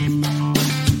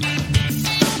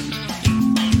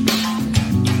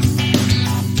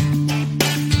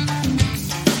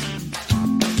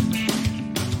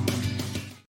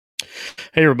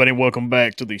Hey, everybody, welcome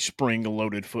back to the Spring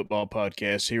Loaded Football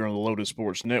Podcast here on the Loaded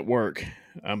Sports Network.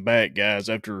 I'm back, guys.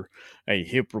 After a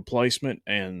hip replacement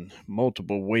and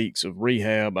multiple weeks of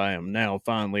rehab, I am now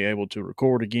finally able to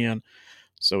record again,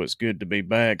 so it's good to be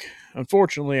back.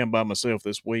 Unfortunately, I'm by myself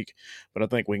this week, but I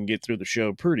think we can get through the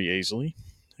show pretty easily.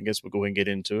 I guess we'll go ahead and get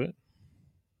into it.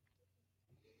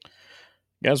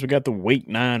 Guys, we got the Week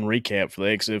 9 recap for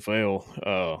the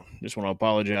XFL. Just want to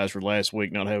apologize for last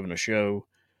week not having a show.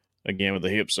 Again, with the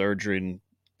hip surgery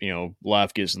and,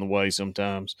 life gets in the way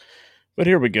sometimes. But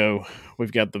here we go.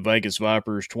 We've got the Vegas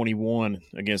Vipers 21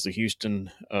 against the Houston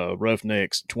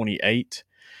Roughnecks 28.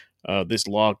 This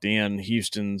locked in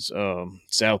Houston's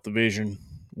South Division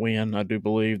win, I do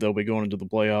believe. They'll be going into the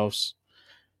playoffs.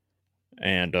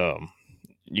 And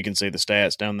you can see the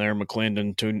stats down there.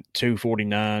 McClendon,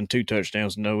 249, 2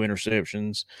 touchdowns, no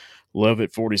interceptions.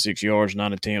 Lovett, 46 yards,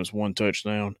 9 attempts, 1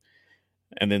 touchdown.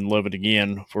 And then Lovett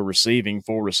again for receiving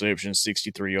 4 receptions,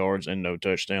 63 yards, and no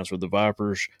touchdowns for the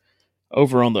Vipers.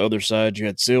 Over on the other side, you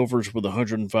had Silvers with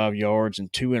 105 yards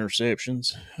and 2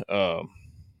 interceptions.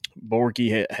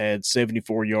 Borky had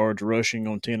 74 yards rushing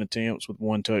on 10 attempts with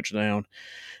 1 touchdown.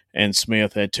 And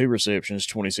Smith had 2 receptions,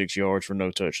 26 yards for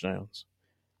no touchdowns.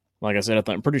 Like I said,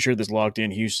 I'm pretty sure this locked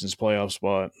in Houston's playoff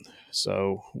spot.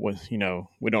 So, we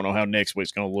don't know how next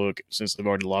week's going to look since they've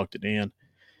already locked it in.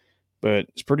 But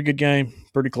it's a pretty good game,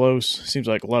 pretty close. Seems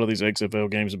like a lot of these XFL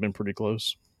games have been pretty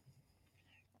close.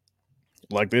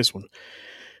 Like this one.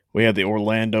 We had the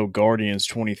Orlando Guardians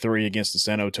 23 against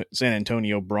the San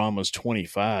Antonio Brahmas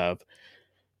 25.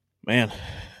 Man,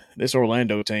 this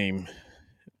Orlando team,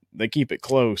 they keep it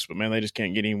close, but, man, they just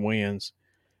can't get any wins.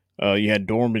 You had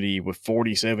Dormady with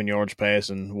 47 yards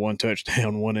passing, 1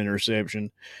 touchdown, 1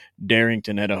 interception.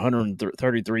 Darrington had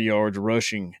 133 yards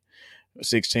rushing,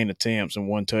 16 attempts and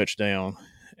 1 touchdown.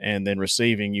 And then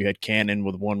receiving, you had Cannon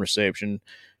with 1 reception,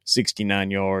 69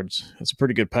 yards. That's a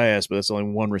pretty good pass, but that's only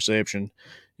 1 reception.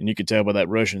 And you could tell by that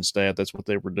rushing stat, that's what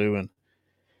they were doing.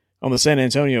 On the San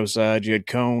Antonio side, you had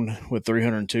Cone with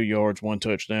 302 yards, 1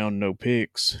 touchdown, no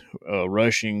picks.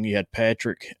 Rushing, you had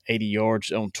Patrick, 80 yards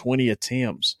on 20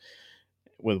 attempts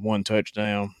with 1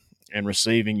 touchdown. And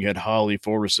receiving, you had Holly,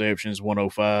 4 receptions,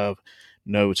 105,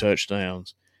 no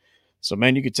touchdowns. So,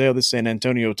 man, you could tell this San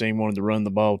Antonio team wanted to run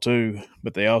the ball too,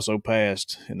 but they also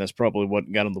passed, and that's probably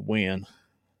what got them the win.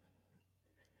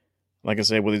 Like I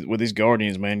said, with these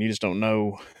Guardians, man, you just don't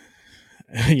know.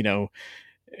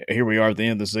 Here we are at the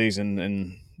end of the season,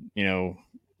 and,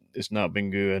 it's not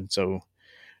been good. So,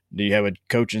 do you have a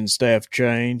coaching staff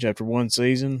change after one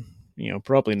season?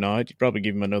 Probably not. You'd probably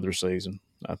give them another season,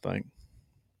 I think.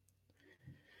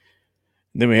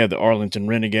 Then we have the Arlington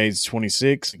Renegades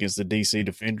 26 against the DC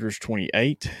Defenders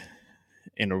 28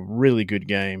 in a really good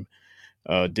game.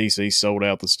 DC sold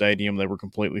out the stadium. They were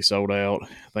completely sold out.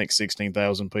 I think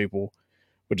 16,000 people,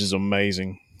 which is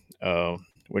amazing.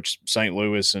 Which St.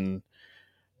 Louis and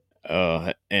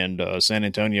San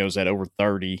Antonio's at over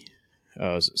 30.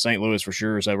 St. Louis for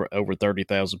sure is over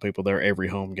 30,000 people there every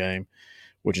home game,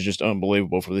 which is just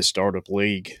unbelievable for this startup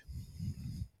league.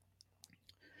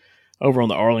 Over on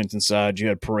the Arlington side, you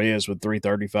had Perez with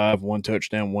 335, 1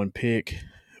 touchdown, 1 pick.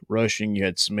 Rushing, you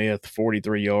had Smith,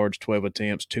 43 yards, 12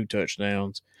 attempts, 2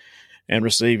 touchdowns. And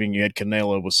receiving, you had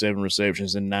Canelo with 7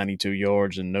 receptions and 92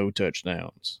 yards and no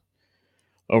touchdowns.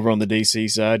 Over on the DC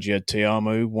side, you had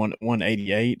Tiamu,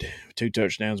 188, 2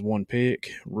 touchdowns, 1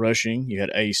 pick. Rushing, you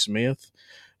had A. Smith,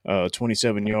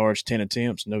 27 yards, 10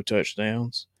 attempts, no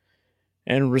touchdowns.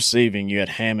 And receiving, you had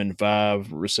Hammond,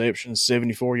 5 receptions,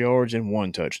 74 yards, and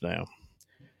 1 touchdown.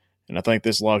 And I think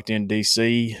this locked in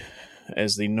DC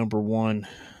as the number one,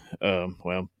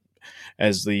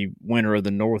 as the winner of the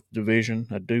North Division,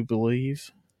 I do believe.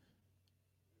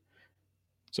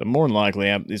 So more than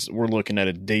likely, we're looking at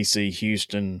a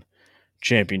DC-Houston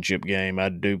championship game, I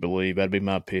do believe. That'd be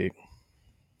my pick.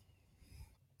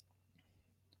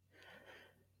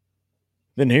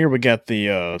 Then here we got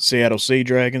the Seattle Sea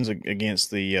Dragons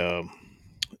against the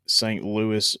St.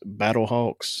 Louis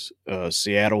Battlehawks.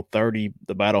 Seattle 30,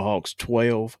 the Battlehawks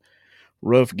 12.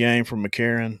 Rough game from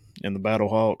McCarron and the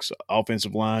Battlehawks.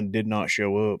 Offensive line did not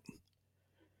show up.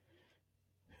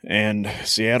 And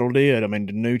Seattle did. I mean,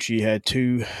 DiNucci had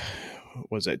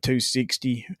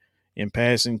 260 in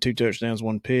passing, 2 touchdowns,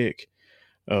 1 pick.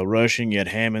 Rushing, you had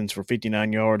Hammonds for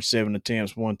 59 yards, 7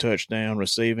 attempts, 1 touchdown.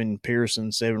 Receiving,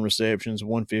 Pearson, 7 receptions,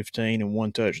 115, and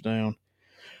 1 touchdown.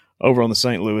 Over on the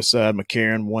St. Louis side,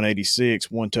 McCarron,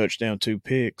 186, 1 touchdown, 2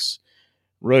 picks.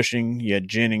 Rushing, you had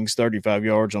Jennings, 35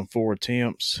 yards on 4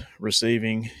 attempts.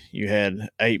 Receiving, you had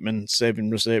Aitman,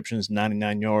 7 receptions,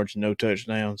 99 yards, no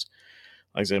touchdowns.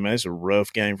 Like I said, man, it's a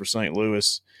rough game for St.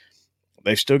 Louis.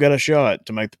 They've still got a shot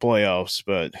to make the playoffs,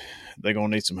 but they're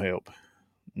going to need some help,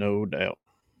 no doubt.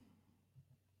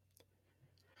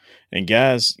 And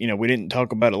guys, we didn't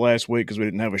talk about it last week because we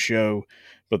didn't have a show,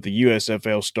 but the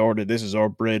USFL started. This is our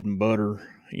bread and butter,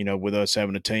 with us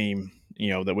having a team,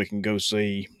 that we can go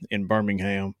see in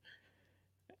Birmingham.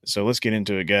 So let's get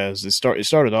into it, guys. It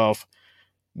started off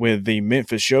with the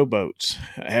Memphis Showboats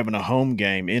having a home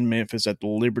game in Memphis at the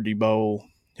Liberty Bowl.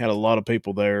 Had a lot of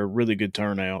people there, really good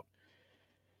turnout.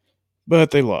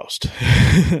 But they lost.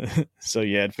 So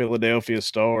you had Philadelphia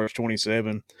Stars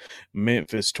 27,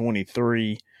 Memphis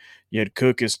 23. You had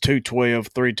Cookus 212,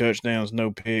 3 touchdowns,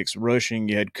 no picks. Rushing,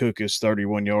 you had Cookus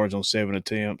 31 yards on 7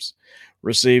 attempts.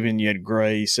 Receiving, you had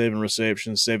Gray 7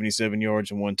 receptions, 77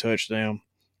 yards and 1 touchdown.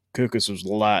 Cookus was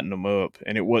lighting them up,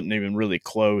 and it wasn't even really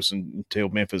close until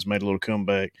Memphis made a little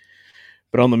comeback.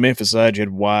 But on the Memphis side, you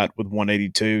had White with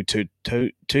 182,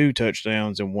 two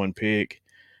touchdowns and 1 pick.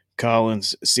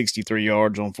 Collins, 63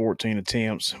 yards on 14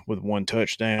 attempts with 1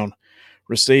 touchdown.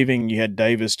 Receiving, you had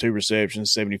Davis, 2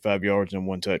 receptions, 75 yards, and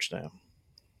 1 touchdown.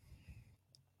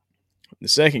 The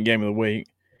second game of the week,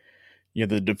 you had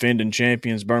the defending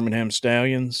champions Birmingham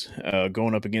Stallions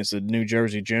going up against the New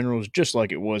Jersey Generals, just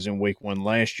like it was in week 1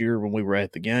 last year when we were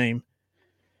at the game.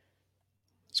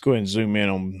 Let's go ahead and zoom in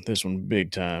on this one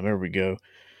big time. There we go.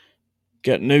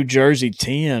 Got New Jersey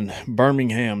 10,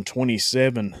 Birmingham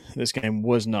 27. This game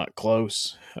was not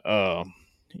close.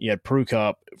 You had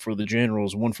Prukop for the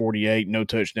Generals, 148, no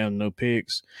touchdowns, no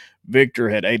picks. Victor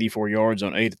had 84 yards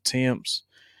on 8 attempts.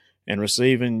 And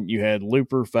receiving, you had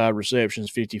Looper, 5 receptions,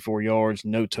 54 yards,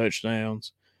 no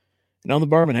touchdowns. And on the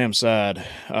Birmingham side,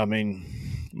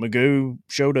 Magoo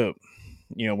showed up,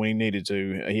 when he needed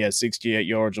to. He had 68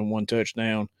 yards and 1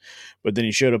 touchdown. But then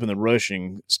he showed up in the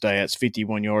rushing stats,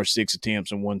 51 yards, 6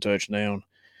 attempts, and 1 touchdown. And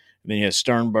then he had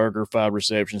Sternberger, 5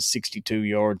 receptions, 62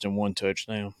 yards, and 1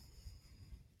 touchdown.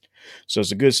 So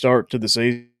it's a good start to the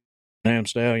season. Birmingham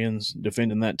Stallions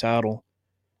defending that title.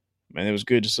 Man, it was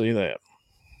good to see that.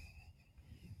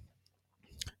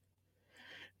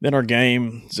 Then our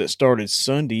games that started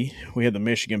Sunday, we had the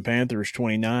Michigan Panthers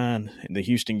 29 and the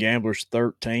Houston Gamblers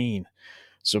 13.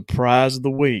 Surprise of the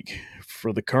week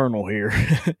for the Colonel here.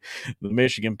 The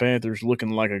Michigan Panthers looking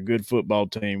like a good football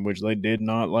team, which they did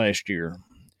not last year.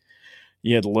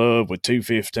 You had Love with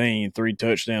 215, 3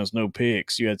 touchdowns, no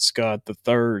picks. You had Scott the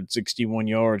third, 61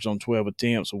 yards on 12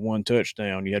 attempts with 1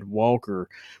 touchdown. You had Walker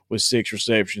with 6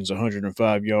 receptions,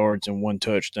 105 yards, and 1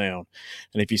 touchdown.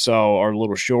 And if you saw our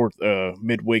little short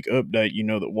midweek update, you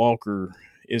know that Walker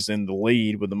is in the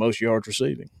lead with the most yards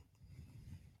receiving.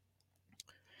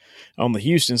 On the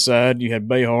Houston side, you had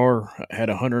Behar had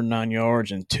 109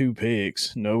 yards and 2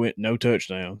 picks, no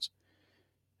touchdowns.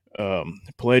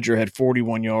 Pledger had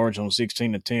 41 yards on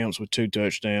 16 attempts with 2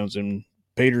 touchdowns, and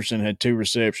Peterson had 2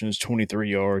 receptions, 23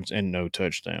 yards, and no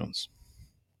touchdowns.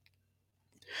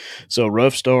 So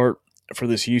rough start for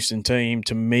this Houston team.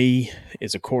 To me,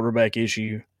 it's a quarterback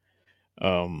issue.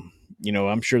 I'm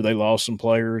sure they lost some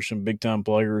players, some big-time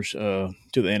players to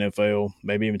the NFL,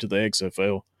 maybe even to the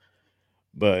XFL.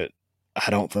 But I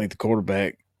don't think the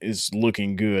quarterback is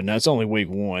looking good. Now, it's only week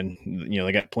 1.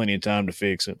 They got plenty of time to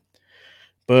fix it.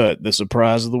 But the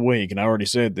surprise of the week, and I already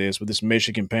said this, with this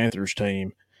Michigan Panthers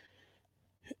team,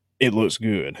 it looks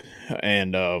good.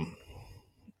 And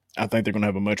I think they're going to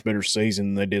have a much better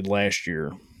season than they did last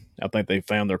year. I think they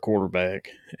found their quarterback,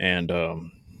 and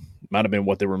might have been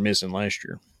what they were missing last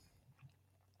year.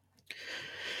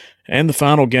 And the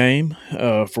final game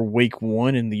for week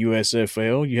 1 in the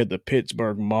USFL, you had the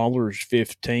Pittsburgh Maulers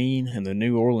 15 and the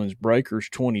New Orleans Breakers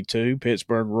 22.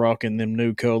 Pittsburgh rocking them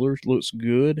new colors. Looks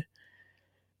good.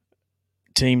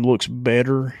 Team looks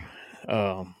better.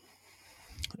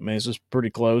 This is pretty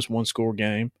close, 1-score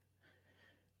game.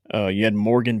 You had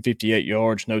Morgan, 58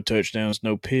 yards, no touchdowns,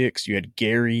 no picks. You had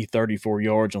Gary, 34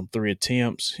 yards on 3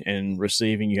 attempts. And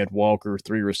receiving, you had Walker,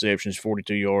 3 receptions,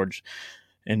 42 yards,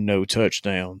 and no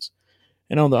touchdowns.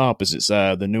 And on the opposite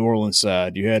side, the New Orleans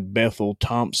side, you had Bethel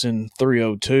Thompson,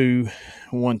 302,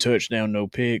 1 touchdown, no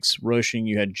picks. Rushing,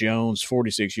 you had Jones,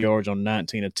 46 yards on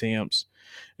 19 attempts.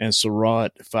 And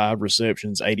Surratt, 5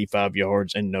 receptions, 85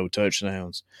 yards, and no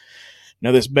touchdowns.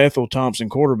 Now, this Bethel Thompson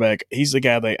quarterback, he's the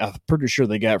guy I'm pretty sure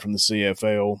they got from the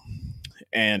CFL,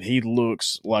 and he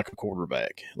looks like a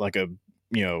quarterback, like a,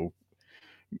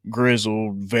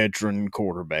 grizzled veteran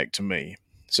quarterback to me.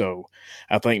 So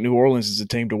I think New Orleans is a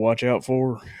team to watch out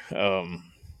for. It's going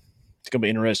to be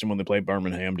interesting when they play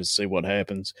Birmingham to see what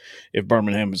happens. If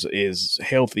Birmingham is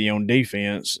healthy on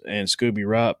defense and Scooby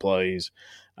Wright plays,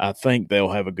 I think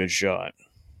they'll have a good shot.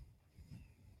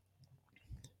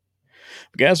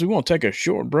 But guys, we want to take a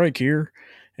short break here,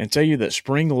 and tell you that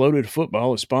Spring Loaded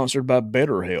Football is sponsored by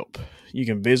BetterHelp. You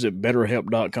can visit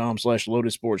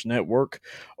betterhelp.com/loadedsportsnetwork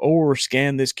or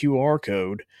scan this QR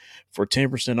code for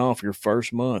 10% off your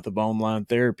first month of online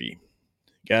therapy.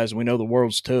 Guys, we know the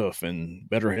world's tough, and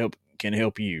BetterHelp can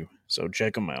help you, so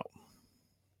check them out.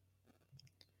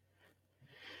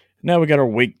 Now we got our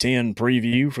Week 10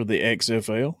 preview for the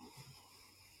XFL.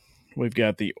 We've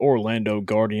got the Orlando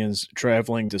Guardians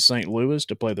traveling to St. Louis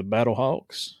to play the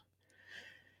Battlehawks.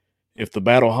 If the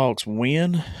Battlehawks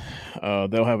win,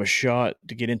 they'll have a shot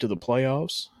to get into the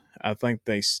playoffs. I think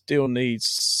they still need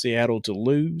Seattle to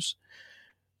lose,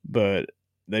 but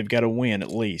they've got to win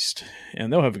at least, and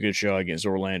they'll have a good shot against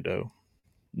Orlando.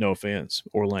 No offense,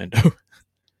 Orlando.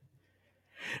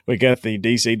 We got the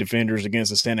DC Defenders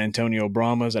against the San Antonio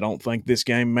Brahmas. I don't think this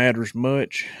game matters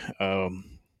much.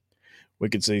 We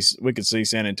could see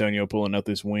San Antonio pulling up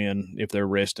this win if they're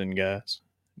resting guys,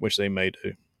 which they may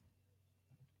do.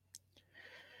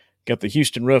 Got the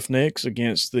Houston Roughnecks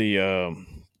against the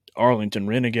Arlington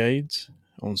Renegades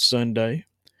on Sunday.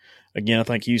 Again, I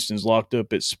think Houston's locked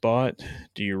up its spot.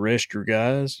 Do you rest your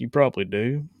guys? You probably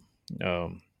do.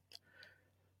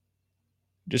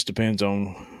 Just depends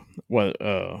on what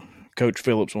Coach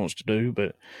Phillips wants to do,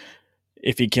 but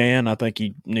if he can, I think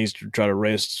he needs to try to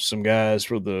rest some guys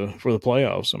for the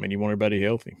playoffs. I mean, you want everybody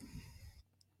healthy.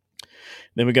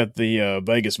 Then we got the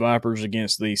Vegas Vipers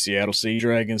against the Seattle Sea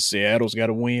Dragons. Seattle's got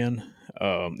to win.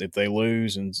 If they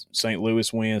lose and St.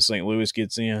 Louis wins, St. Louis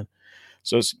gets in.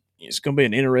 So it's going to be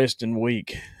an interesting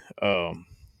week.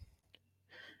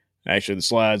 Actually, the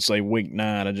slides say week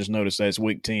 9. I just noticed that's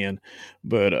week 10.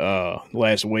 But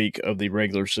last week of the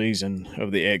regular season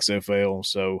of the XFL.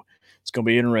 So it's going to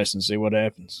be interesting to see what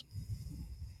happens.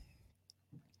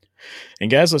 And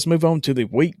guys, let's move on to the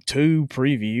week 2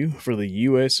 preview for the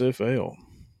USFL.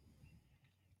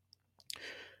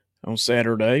 On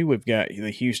Saturday, we've got the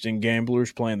Houston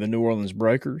Gamblers playing the New Orleans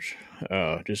Breakers.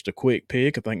 Just a quick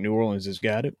pick. I think New Orleans has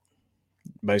got it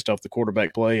based off the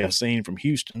quarterback play I've seen from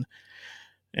Houston.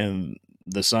 And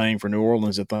the same for New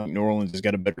Orleans. I think New Orleans has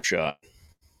got a better shot.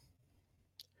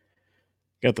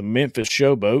 Got the Memphis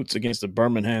Showboats against the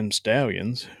Birmingham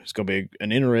Stallions. It's going to be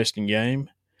an interesting game.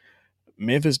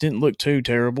 Memphis didn't look too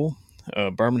terrible.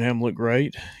 Birmingham looked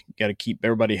great. Got to keep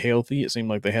everybody healthy. It seemed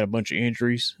like they had a bunch of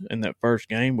injuries in that first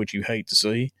game, which you hate to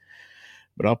see.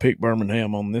 But I'll pick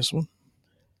Birmingham on this one.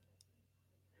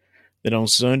 Then on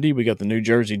Sunday, we got the New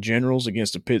Jersey Generals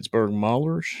against the Pittsburgh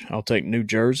Maulers. I'll take New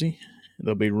Jersey.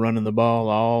 They'll be running the ball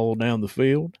all down the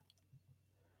field.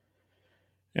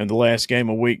 And the last game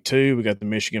of week 2, we got the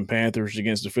Michigan Panthers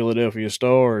against the Philadelphia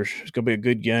Stars. It's going to be a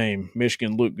good game.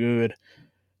 Michigan looked good.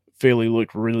 Philly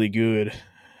looked really good.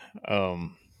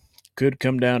 Could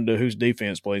come down to whose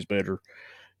defense plays better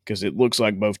because it looks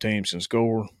like both teams can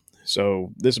score.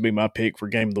 So this will be my pick for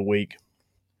game of the week,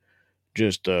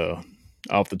 just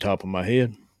off the top of my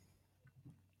head.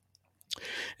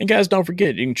 And guys, don't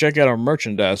forget, you can check out our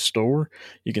merchandise store.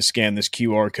 You can scan this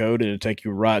QR code and it'll take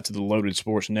you right to the Loaded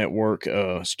Sports Network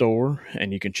store,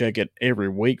 and you can check it every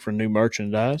week for new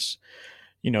merchandise.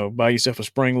 You know, buy yourself a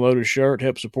spring-loaded shirt,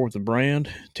 help support the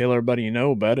brand, tell everybody you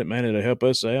know about it, man, it'll help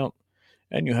us out,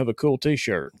 and you'll have a cool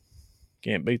t-shirt.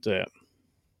 Can't beat that.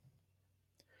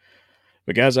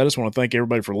 But guys, I just want to thank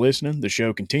everybody for listening. The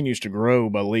show continues to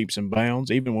grow by leaps and bounds,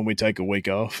 even when we take a week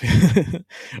off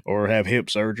or have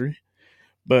hip surgery.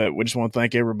 But we just want to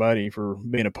thank everybody for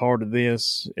being a part of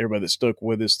this, everybody that stuck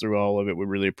with us through all of it. We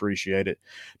really appreciate it.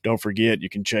 Don't forget, you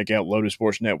can check out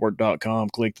LotusSportsNetwork.com.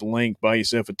 Click the link, buy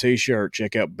yourself a t-shirt.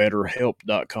 Check out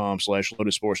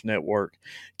BetterHelp.com/LotusSportsNetwork.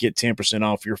 Get 10%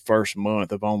 off your first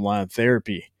month of online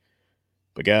therapy.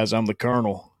 But guys, I'm the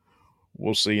Colonel.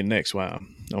 We'll see you next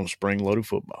time on Spring Loaded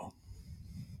Football.